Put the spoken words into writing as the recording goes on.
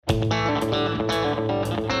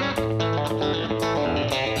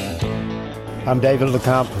I'm David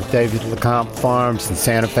LeCompte with David LeCompte Farms in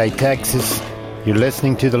Santa Fe, Texas. You're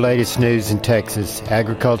listening to the latest news in Texas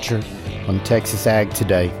agriculture on Texas Ag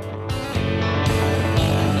Today.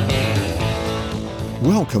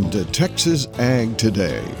 Welcome to Texas Ag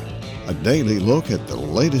Today, a daily look at the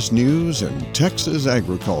latest news in Texas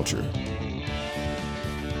agriculture.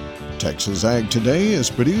 Texas Ag Today is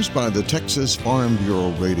produced by the Texas Farm Bureau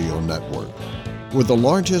Radio Network, with the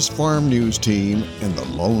largest farm news team in the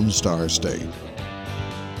Lone Star State.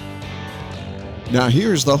 Now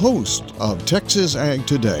here's the host of Texas Ag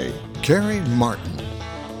Today, Kerry Martin.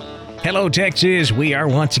 Hello, Texas. We are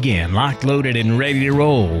once again locked, loaded, and ready to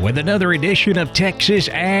roll with another edition of Texas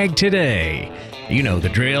Ag Today. You know the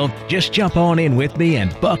drill. Just jump on in with me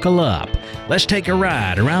and buckle up. Let's take a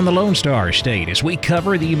ride around the Lone Star State as we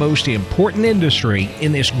cover the most important industry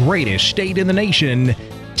in this greatest state in the nation,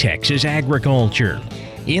 Texas agriculture.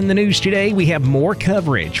 In the news today, we have more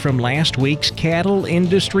coverage from last week's Cattle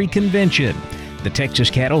Industry Convention. The Texas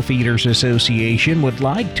Cattle Feeders Association would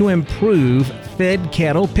like to improve fed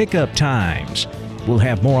cattle pickup times. We'll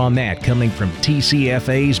have more on that coming from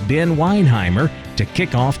TCFA's Ben Weinheimer to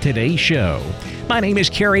kick off today's show. My name is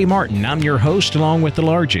Kerry Martin. I'm your host along with the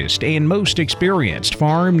largest and most experienced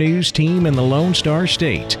farm news team in the Lone Star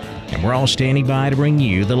State. And we're all standing by to bring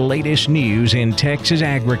you the latest news in Texas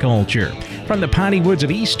agriculture. From the piney woods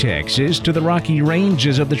of East Texas to the rocky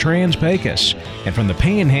ranges of the Trans-Pecos, and from the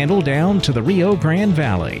Panhandle down to the Rio Grande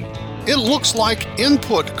Valley. It looks like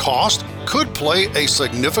input cost could play a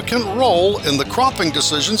significant role in the cropping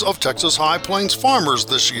decisions of Texas High Plains farmers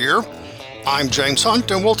this year. I'm James Hunt,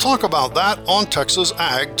 and we'll talk about that on Texas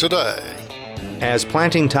Ag Today. As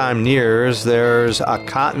planting time nears, there's a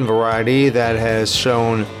cotton variety that has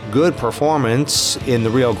shown good performance in the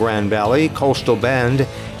Rio Grande Valley, Coastal Bend,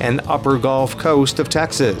 and Upper Gulf Coast of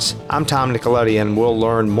Texas. I'm Tom Nicoletti, and we'll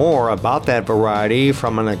learn more about that variety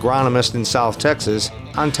from an agronomist in South Texas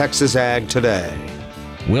on Texas Ag Today.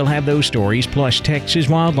 We'll have those stories plus Texas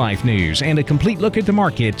wildlife news and a complete look at the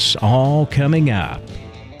markets all coming up.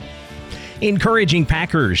 Encouraging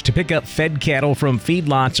packers to pick up fed cattle from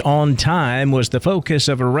feedlots on time was the focus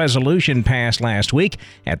of a resolution passed last week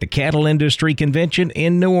at the Cattle Industry Convention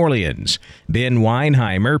in New Orleans. Ben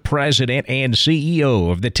Weinheimer, president and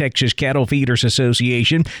CEO of the Texas Cattle Feeders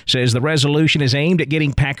Association, says the resolution is aimed at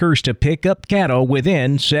getting packers to pick up cattle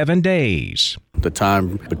within 7 days. The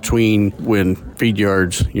time between when feed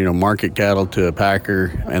yards, market cattle to a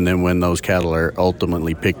packer and then when those cattle are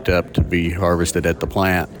ultimately picked up to be harvested at the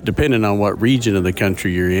plant. Depending on what region of the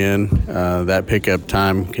country you're in, that pickup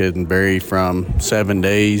time can vary from 7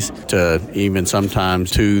 days to even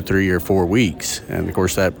sometimes 2, 3, or 4 weeks. And of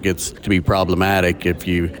course that gets to be problematic if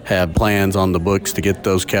you have plans on the books to get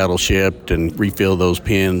those cattle shipped and refill those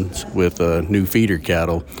pens with new feeder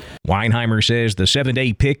cattle. Weinheimer says the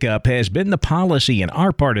 7-day pickup has been the policy in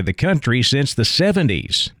our part of the country since the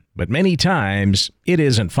 70s, but many times it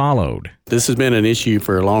isn't followed. This has been an issue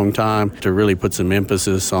for a long time to really put some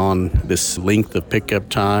emphasis on this length of pickup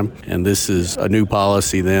time, and this is a new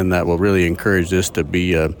policy then that will really encourage this to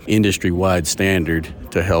be an industry-wide standard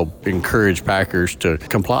to help encourage packers to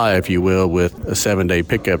comply, if you will, with a 7-day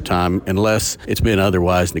pickup time unless it's been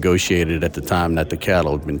otherwise negotiated at the time that the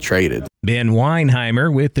cattle have been traded. Ben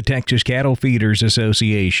Weinheimer with the Texas Cattle Feeders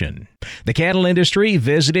Association. The cattle industry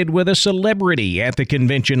visited with a celebrity at the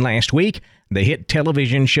convention last week. The hit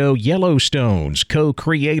television show Yellowstone's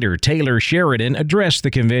co-creator Taylor Sheridan addressed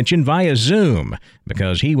the convention via Zoom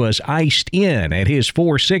because he was iced in at his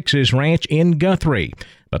 4 Sixes ranch in Guthrie.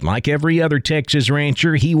 But like every other Texas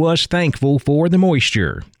rancher, he was thankful for the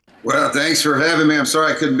moisture. Well, thanks for having me. I'm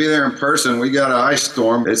sorry I couldn't be there in person. We got an ice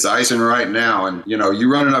storm. It's icing right now. And,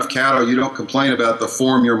 you run enough cattle, you don't complain about the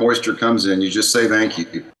form your moisture comes in. You just say thank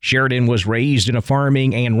you. Sheridan was raised in a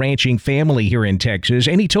farming and ranching family here in Texas,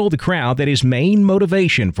 and he told the crowd that his main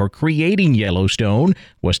motivation for creating Yellowstone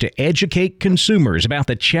was to educate consumers about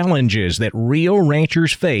the challenges that real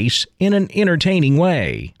ranchers face in an entertaining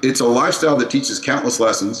way. It's a lifestyle that teaches countless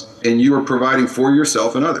lessons, and you are providing for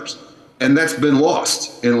yourself and others. And that's been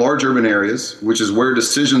lost in large urban areas, which is where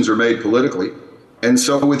decisions are made politically. And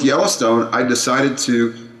so with Yellowstone, I decided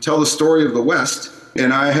to tell the story of the West,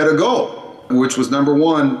 and I had a goal, which was number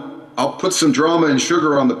one, I'll put some drama and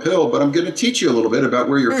sugar on the pill, but I'm going to teach you a little bit about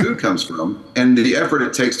where your food comes from and the effort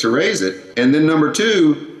it takes to raise it. And then number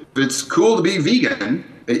two, it's cool to be vegan,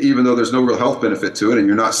 even though there's no real health benefit to it and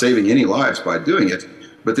you're not saving any lives by doing it.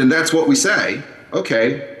 But then that's what we say.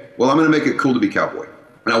 Okay, well, I'm going to make it cool to be cowboy.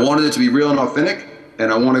 And I wanted it to be real and authentic.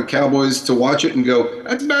 And I wanted Cowboys to watch it and go,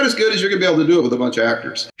 that's about as good as you're going to be able to do it with a bunch of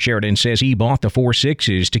actors. Sheridan says he bought the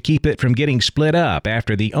 4.6s to keep it from getting split up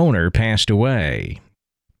after the owner passed away.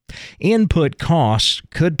 Input costs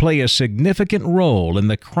could play a significant role in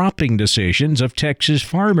the cropping decisions of Texas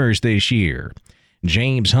farmers this year.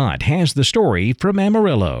 James Hunt has the story from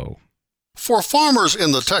Amarillo. For farmers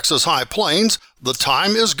in the Texas High Plains, the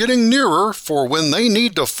time is getting nearer for when they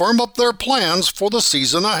need to firm up their plans for the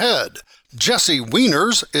season ahead. Jesse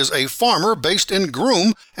Wieners is a farmer based in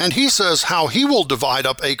Groom, and he says how he will divide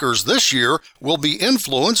up acres this year will be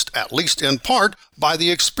influenced, at least in part, by the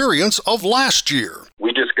experience of last year.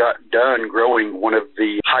 We just got done growing one of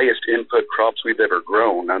the highest input crops we've ever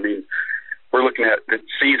grown. I mean, we're looking at the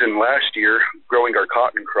season last year, growing our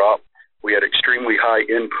cotton crop. We had extremely high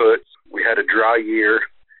inputs. We had a dry year.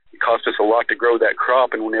 It cost us a lot to grow that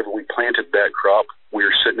crop, and whenever we planted that crop, we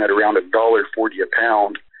were sitting at around $1.40 a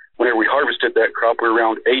pound. Whenever we harvested that crop, we were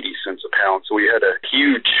around 80 cents a pound. So we had a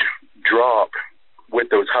huge drop with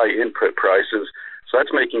those high input prices. So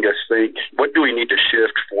that's making us think, what do we need to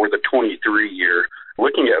shift for the 23 year?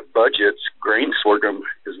 Looking at budgets, grain sorghum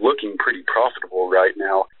is looking pretty profitable right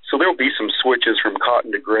now. So there'll be some switches from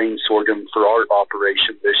cotton to grain sorghum for our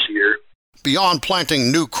operation this year. Beyond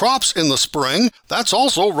planting new crops in the spring, that's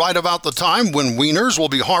also right about the time when Wieners will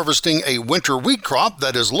be harvesting a winter wheat crop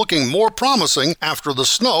that is looking more promising after the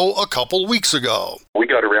snow a couple weeks ago. We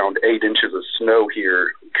got around 8 inches of snow here.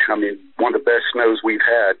 I mean, one of the best snows we've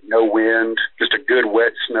had. No wind, just a good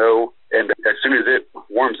wet snow. And as soon as it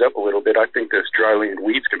warms up a little bit, I think this dryland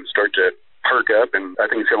wheat's going to start to perk up, and I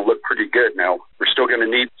think it's going to look pretty good now. We're still going to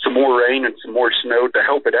need some more rain and some more snow to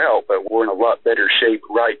help it out, but we're in a lot better shape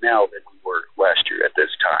right now than we were last year at this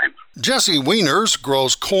time. Jesse Wieners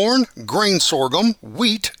grows corn, grain sorghum,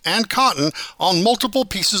 wheat, and cotton on multiple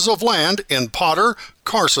pieces of land in Potter,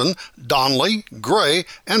 Carson, Donley, Gray,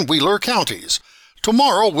 and Wheeler counties.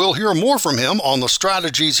 Tomorrow, we'll hear more from him on the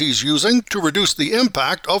strategies he's using to reduce the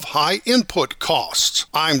impact of high input costs.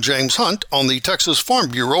 I'm James Hunt on the Texas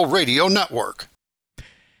Farm Bureau Radio Network.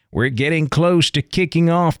 We're getting close to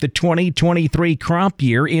kicking off the 2023 crop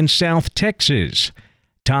year in South Texas.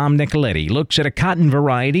 Tom Nicoletti looks at a cotton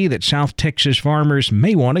variety that South Texas farmers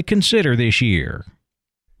may want to consider this year.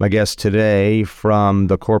 My guest today from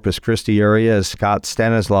the Corpus Christi area is Scott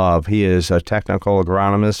Stanislav. He is a technical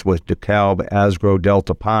agronomist with DeKalb Asgrow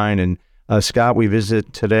Delta Pine. And Scott, we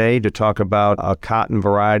visit today to talk about a cotton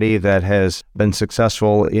variety that has been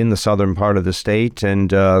successful in the southern part of the state. And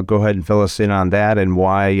go ahead and fill us in on that and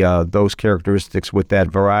why those characteristics with that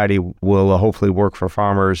variety will hopefully work for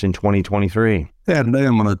farmers in 2023. Yeah, today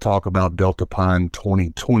I'm going to talk about Delta Pine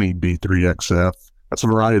 2020 B3XF. That's a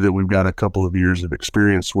variety that we've got a couple of years of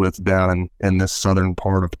experience with down in this southern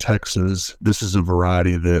part of Texas. This is a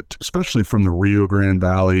variety that, especially from the Rio Grande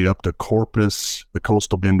Valley up to Corpus, the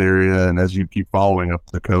Coastal Bend area, and as you keep following up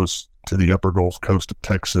the coast to the upper Gulf Coast of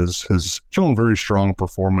Texas, has shown very strong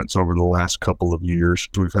performance over the last couple of years.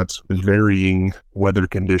 We've had some varying weather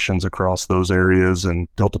conditions across those areas, and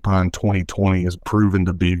Delta Pine 2020 has proven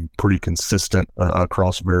to be pretty consistent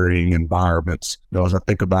across varying environments. You know, as I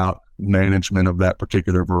think about management of that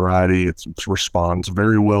particular variety, it responds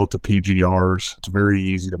very well to PGRs. It's very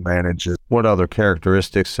easy to manage it. What other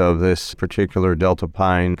characteristics of this particular Delta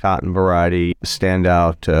Pine cotton variety stand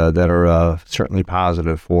out that are certainly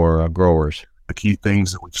positive for growers? The key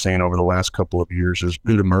things that we've seen over the last couple of years is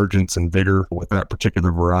good emergence and vigor with that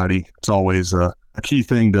particular variety. It's always a key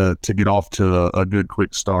thing to get off to a good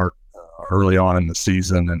quick start early on in the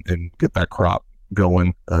season and get that crop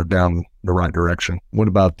going down the right direction. What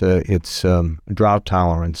about its drought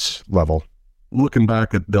tolerance level? Looking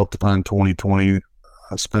back at Delta Pine 2020,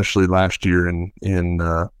 especially last year in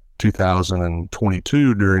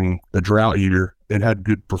 2022 during the drought year, it had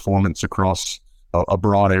good performance across a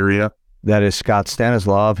broad area. That is Scott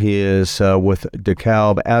Stanislav. He is with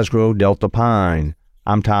DeKalb Asgrow Delta Pine.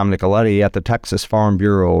 I'm Tom Nicoletti at the Texas Farm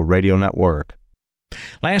Bureau Radio Network.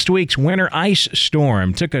 Last week's winter ice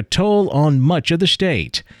storm took a toll on much of the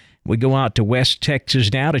state. We go out to West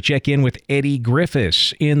Texas now to check in with Eddie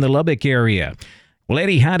Griffiths in the Lubbock area. Well,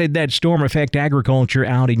 Eddie, how did that storm affect agriculture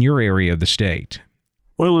out in your area of the state?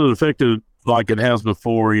 Well, it affected like it has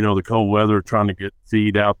before, the cold weather, trying to get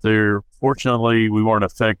feed out there. Fortunately, we weren't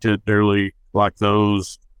affected nearly like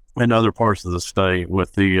those in other parts of the state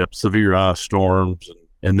with the severe ice storms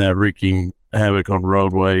and that wreaking havoc on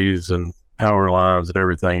roadways and power lines and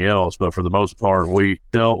everything else. But for the most part, we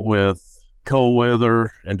dealt with cold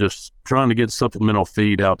weather and just trying to get supplemental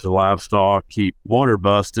feed out to livestock, keep water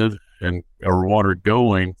busted and or water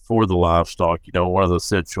going for the livestock, one of the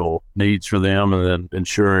essential needs for them, and then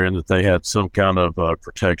ensuring that they had some kind of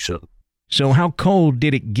protection. So how cold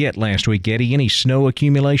did it get last week, Eddie? Any snow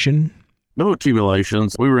accumulation? No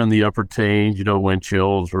accumulations. We were in the upper teens, wind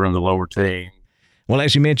chills were in the lower teens. Well,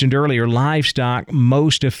 as you mentioned earlier, livestock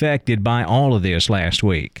most affected by all of this last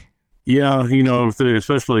week. Yeah,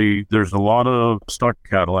 especially there's a lot of stock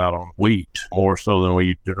cattle out on wheat, more so than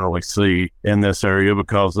we generally see in this area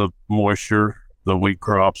because of moisture. The wheat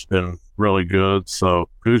crop's been really good, so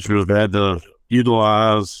producers have had to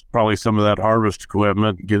utilize probably some of that harvest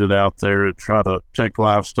equipment, get it out there and try to protect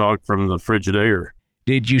livestock from the frigid air.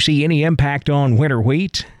 Did you see any impact on winter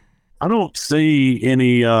wheat? I don't see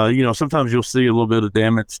any, sometimes you'll see a little bit of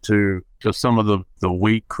damage to some of the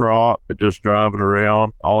wheat crop, but just driving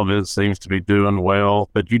around, all of it seems to be doing well.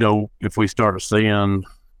 But, if we start seeing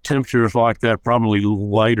temperatures like that probably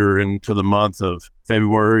later into the month of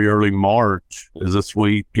February, early March, as this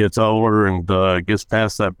wheat gets older and gets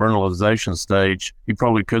past that vernalization stage, you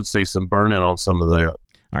probably could see some burn-in on some of that.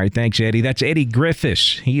 All right, thanks, Eddie. That's Eddie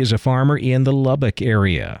Griffiths. He is a farmer in the Lubbock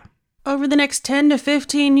area. Over the next 10 to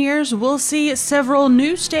 15 years, we'll see several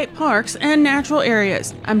new state parks and natural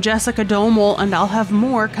areas. I'm Jessica Domel, and I'll have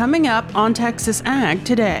more coming up on Texas Ag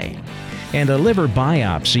Today. And a liver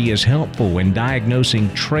biopsy is helpful in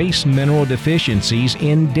diagnosing trace mineral deficiencies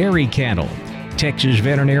in dairy cattle. Texas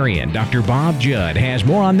veterinarian Dr. Bob Judd has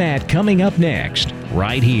more on that coming up next,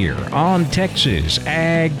 right here on Texas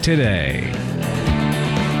Ag Today.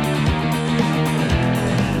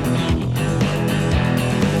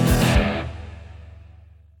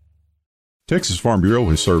 Texas Farm Bureau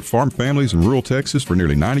has served farm families in rural Texas for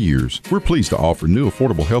nearly 90 years. We're pleased to offer new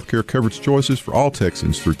affordable health care coverage choices for all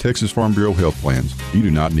Texans through Texas Farm Bureau health plans. You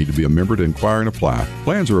do not need to be a member to inquire and apply.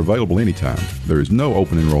 Plans are available anytime. There is no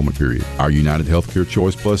open enrollment period. Our United Healthcare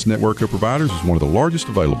Choice Plus network of providers is one of the largest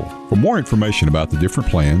available. For more information about the different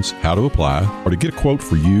plans, how to apply, or to get a quote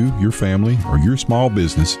for you, your family, or your small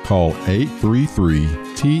business, call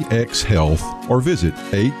 833-TX-HEALTH or visit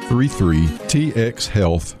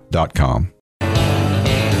 833txhealth.com.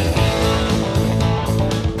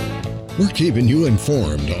 We're keeping you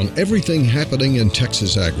informed on everything happening in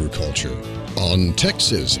Texas agriculture on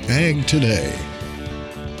Texas Ag Today.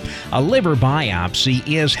 A liver biopsy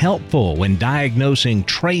is helpful when diagnosing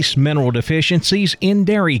trace mineral deficiencies in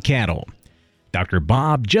dairy cattle. Dr.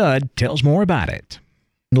 Bob Judd tells more about it.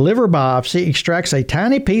 The liver biopsy extracts a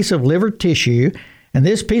tiny piece of liver tissue, and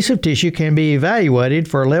this piece of tissue can be evaluated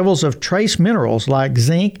for levels of trace minerals like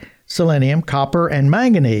zinc, selenium, copper, and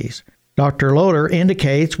manganese. Dr. Loader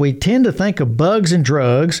indicates we tend to think of bugs and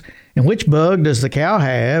drugs, and which bug does the cow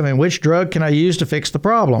have, and which drug can I use to fix the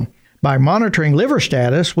problem. By monitoring liver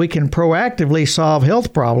status, we can proactively solve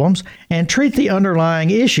health problems and treat the underlying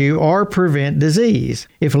issue or prevent disease.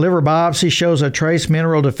 If a liver biopsy shows a trace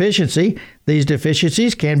mineral deficiency, these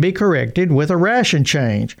deficiencies can be corrected with a ration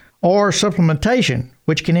change or supplementation,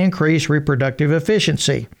 which can increase reproductive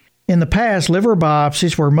efficiency. In the past, liver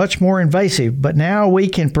biopsies were much more invasive, but now we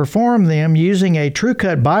can perform them using a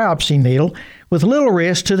TrueCut biopsy needle with little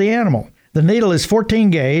risk to the animal. The needle is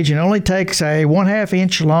 14 gauge and only takes a 1/2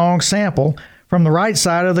 inch long sample from the right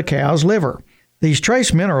side of the cow's liver. These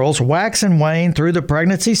trace minerals wax and wane through the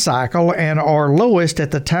pregnancy cycle and are lowest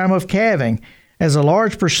at the time of calving, as a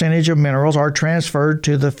large percentage of minerals are transferred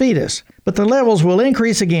to the fetus, but the levels will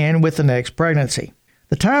increase again with the next pregnancy.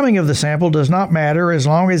 The timing of the sample does not matter as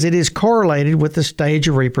long as it is correlated with the stage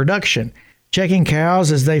of reproduction. Checking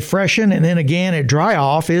cows as they freshen and then again at dry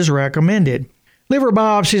off is recommended. Liver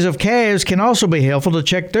biopsies of calves can also be helpful to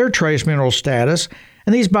check their trace mineral status,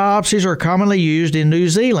 and these biopsies are commonly used in New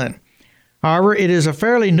Zealand. However, it is a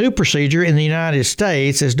fairly new procedure in the United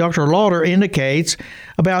States. As Dr. Lauder indicates,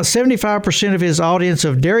 about 75% of his audience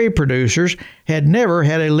of dairy producers had never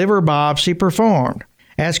had a liver biopsy performed.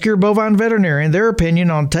 Ask your bovine veterinarian their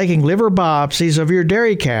opinion on taking liver biopsies of your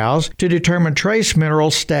dairy cows to determine trace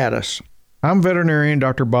mineral status. I'm veterinarian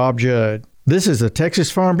Dr. Bob Judd. This is the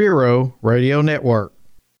Texas Farm Bureau Radio Network.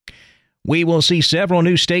 We will see several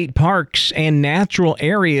new state parks and natural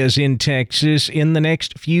areas in Texas in the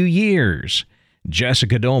next few years.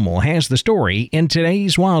 Jessica Domel has the story in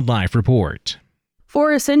today's Wildlife Report.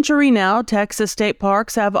 For a century now, Texas state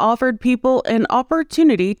parks have offered people an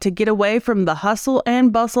opportunity to get away from the hustle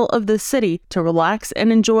and bustle of the city to relax and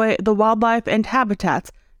enjoy the wildlife and habitats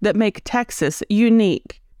that make Texas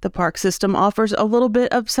unique. The park system offers a little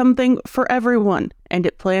bit of something for everyone, and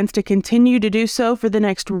it plans to continue to do so for the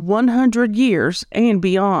next 100 years and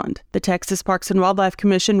beyond. The Texas Parks and Wildlife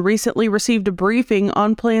Commission recently received a briefing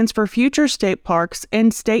on plans for future state parks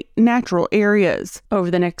and state natural areas. Over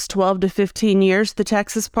the next 12 to 15 years, the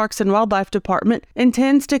Texas Parks and Wildlife Department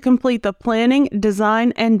intends to complete the planning,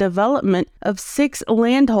 design, and development of 6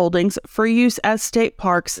 land holdings for use as state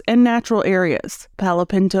parks and natural areas. Palo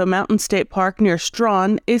Pinto Mountain State Park near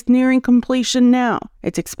Strawn is nearing completion now.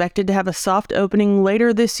 It's expected to have a soft opening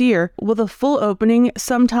later this year, with a full opening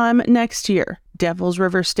sometime next year. Devils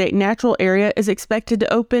River State Natural Area is expected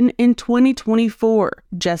to open in 2024.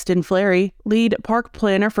 Justin Flary, lead park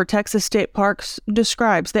planner for Texas State Parks,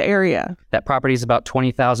 describes the area. That property is about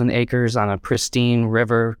 20,000 acres on a pristine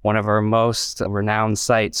river, one of our most renowned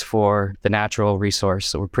sites for the natural resource.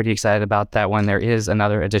 So we're pretty excited about that one. There is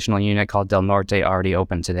another additional unit called Del Norte already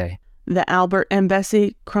open today. The Albert and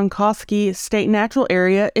Bessie Kronkowski State Natural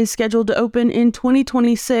Area is scheduled to open in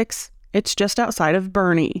 2026. It's just outside of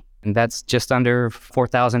Boerne. And that's just under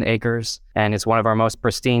 4,000 acres, and it's one of our most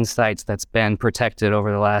pristine sites that's been protected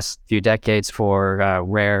over the last few decades for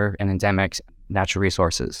rare and endemic natural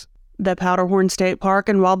resources. The Powderhorn State Park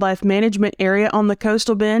and Wildlife Management Area on the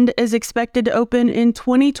Coastal Bend is expected to open in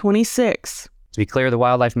 2026. To be clear, the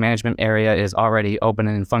wildlife management area is already open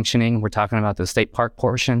and functioning. We're talking about the state park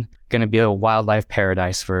portion. Going to be a wildlife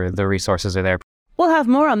paradise for the resources are there. We'll have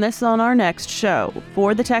more on this on our next show.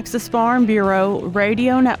 For the Texas Farm Bureau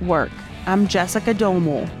Radio Network, I'm Jessica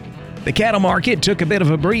Domel. The cattle market took a bit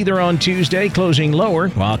of a breather on Tuesday, closing lower,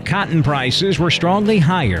 while cotton prices were strongly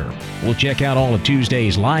higher. We'll check out all of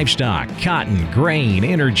Tuesday's livestock, cotton, grain,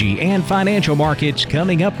 energy, and financial markets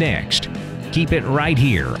coming up next. Keep it right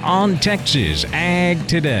here on Texas Ag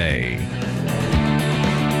Today.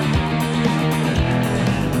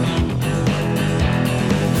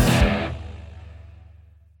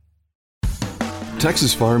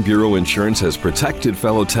 Texas Farm Bureau Insurance has protected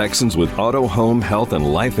fellow Texans with auto, home, health,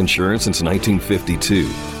 and life insurance since 1952.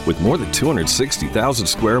 With more than 260,000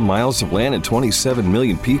 square miles of land and 27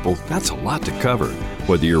 million people, that's a lot to cover.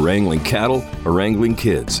 Whether you're wrangling cattle or wrangling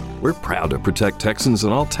kids, we're proud to protect Texans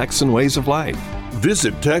in all Texan ways of life.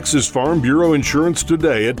 Visit Texas Farm Bureau Insurance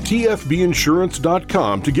today at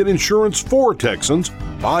tfbinsurance.com to get insurance for Texans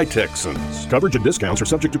by Texans. Coverage and discounts are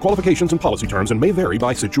subject to qualifications and policy terms and may vary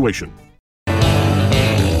by situation.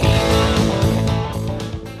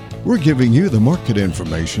 We're giving you the market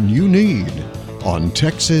information you need on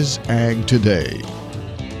Texas Ag Today.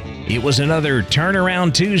 It was another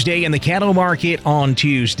turnaround Tuesday in the cattle market on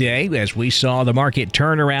Tuesday, as we saw the market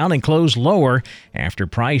turn around and close lower after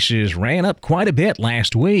prices ran up quite a bit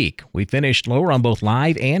last week. We finished lower on both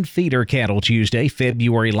live and feeder cattle Tuesday.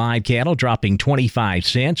 February live cattle dropping 25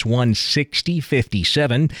 cents,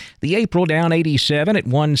 160.57. The April down 87 at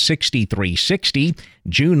 163.60.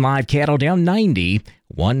 June live cattle down 90,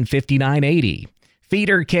 159.80.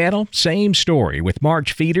 Feeder cattle, same story, with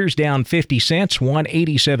March feeders down 50 cents,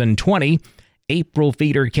 187.20. April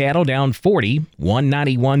feeder cattle down 40,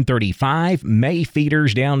 191.35. May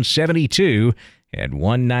feeders down 72 at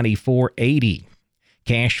 194.80.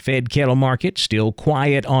 Cash-fed cattle market still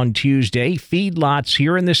quiet on Tuesday. Feedlots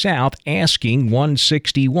here in the South asking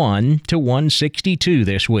 161 to 162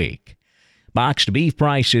 this week. Boxed beef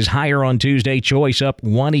prices higher on Tuesday. Choice up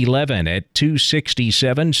 111 at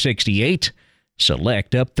 267.68.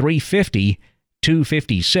 Select up 350,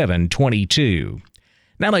 257.22.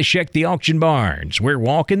 Now let's check the auction barns. We're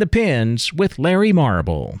walking the pens with Larry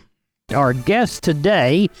Marble. Our guest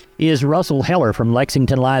today is Russell Heller from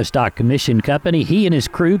Lexington Livestock Commission Company. He and his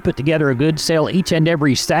crew put together a good sale each and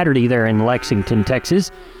every Saturday there in Lexington, Texas.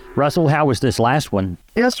 Russell, how was this last one?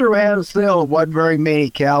 Yes, sir. We had a sale. It wasn't very many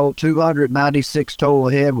cattle. 296 total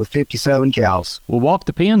head with 57 cows. Well, walk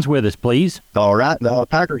the pens with us, please. All right. The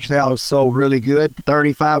Packer cow sold really good.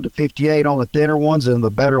 35 to 58 on the thinner ones, and the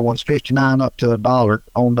better ones 59 up to $1.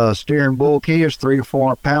 On the steering bull kids, 3 to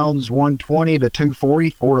 4 pounds, 120 to 240.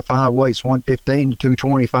 4 to 5 weights, 115 to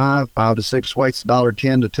 225. 5 to 6 weights,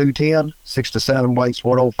 $1.10 to 210. 6 to 7 weights,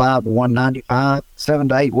 105 to 195. 7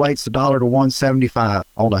 to 8 weights, $1 to 175.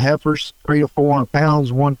 On the heifers, 3 to 4 pounds,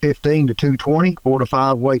 115 to 220. 4 to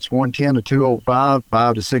 5 weights, 110 to 205.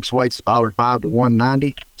 5 to 6 weights, $1.05 to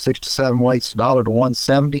 190. 6 to 7 weights $1 to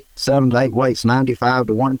 170, 7 to 8 weights 95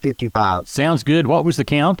 to 155. Sounds good. What was the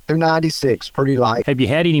count? 296, pretty light. Have you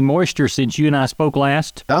had any moisture since you and I spoke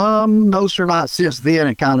last? No, sir, not since then.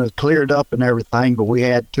 It kind of cleared up and everything, but we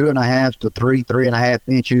had 2.5 to 3.5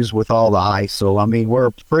 inches with all the ice. So, I mean,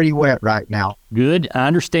 we're pretty wet right now. Good. I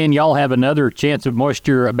understand y'all have another chance of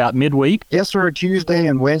moisture about midweek. Yes, sir. Tuesday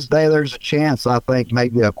and Wednesday, there's a chance, I think,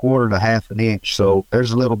 maybe 1/4 to 1/2 inch. So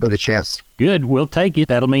there's a little bit of chance. Good. We'll take it.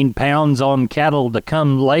 That'll mean pounds on cattle to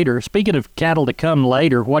come later. Speaking of cattle to come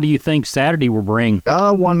later, what do you think Saturday will bring?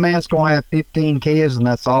 One man's going to have 15 kids, and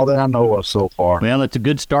that's all that I know of so far. Well, it's a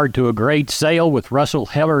good start to a great sale with Russell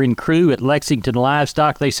Heller and crew at Lexington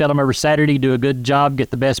Livestock. They sell them every Saturday, do a good job, get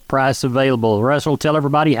the best price available. Russell, tell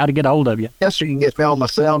everybody how to get a hold of you. Yes, sir. You can get me on my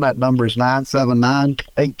cell. That number is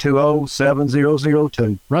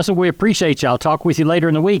 979-820-7002. Russell, we appreciate you. I'll talk with you later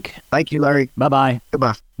in the week. Thank you, Larry. Bye-bye.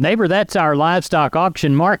 Goodbye. Neighbor, that's our livestock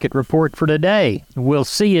auction market report for today. We'll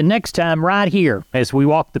see you next time right here as we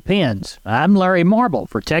walk the pens. I'm Larry Marble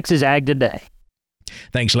for Texas Ag Today.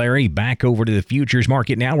 Thanks, Larry. Back over to the futures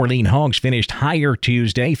market now, where lean hogs finished higher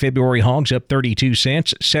Tuesday. February hogs up 32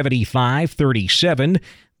 cents, 75.37.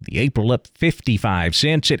 The April up 55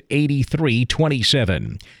 cents at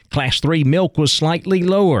 83.27. Class 3 milk was slightly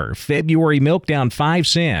lower. February milk down 5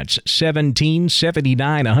 cents,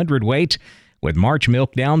 17.79 a hundredweight, with March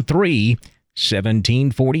milk down 3,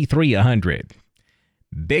 17.43 a hundred.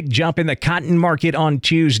 Big jump in the cotton market on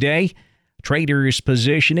Tuesday. Traders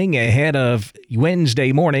positioning ahead of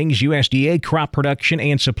Wednesday morning's USDA crop production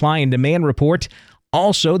and supply and demand report.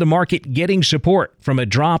 Also, the market getting support from a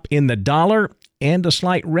drop in the dollar and a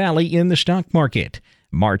slight rally in the stock market.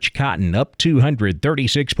 March cotton up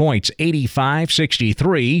 236 points,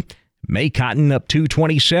 85.63. May cotton up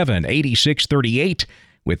 227, 86.38.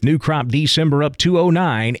 With new crop December up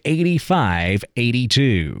 209,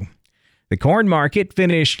 85.82. The corn market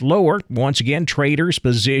finished lower. Once again, traders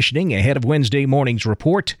positioning ahead of Wednesday morning's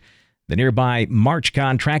report. The nearby March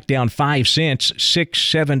contract down 5 cents,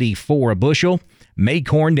 6.74 a bushel. May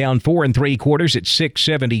corn down 4 3/4 at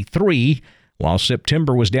 6.73, while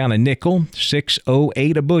September was down a nickel,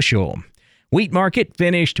 6.08 a bushel. Wheat market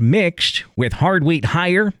finished mixed, with hard wheat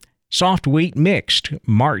higher, soft wheat mixed.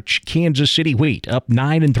 March Kansas City wheat up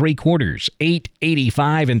 9 3/4,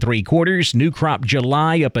 8.85 3/4. New crop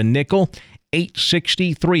July up a nickel,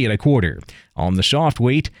 8.63 1/4. On the soft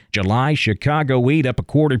wheat, July Chicago wheat up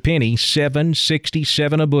 1/4 penny,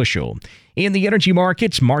 7.67 a bushel. In the energy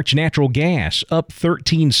markets, March natural gas up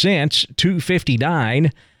 13 cents,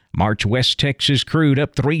 2.59. March West Texas crude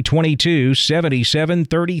up 3.22,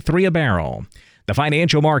 77.33 a barrel. The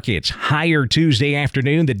financial markets higher Tuesday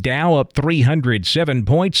afternoon. The Dow up 307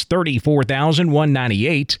 points,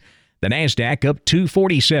 34,198. The Nasdaq up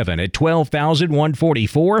 247 at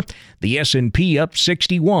 12,144. The S&P up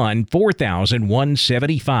 61,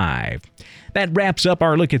 4,175. That wraps up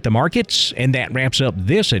our look at the markets, and that wraps up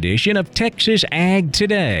this edition of Texas Ag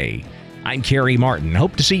Today. I'm Kerry Martin.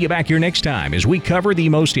 Hope to see you back here next time as we cover the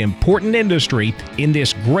most important industry in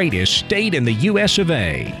this greatest state in the U.S. of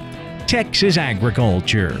A. Texas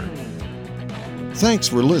agriculture. Thanks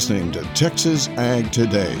for listening to Texas Ag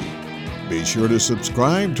Today. Be sure to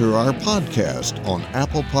subscribe to our podcast on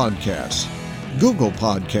Apple Podcasts, Google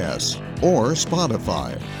Podcasts, or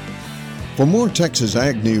Spotify. For more Texas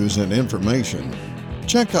Ag news and information,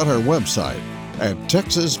 check out our website at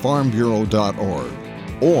texasfarmbureau.org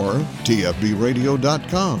or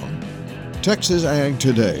tfbradio.com. Texas Ag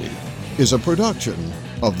Today is a production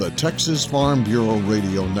of the Texas Farm Bureau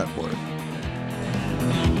Radio Network.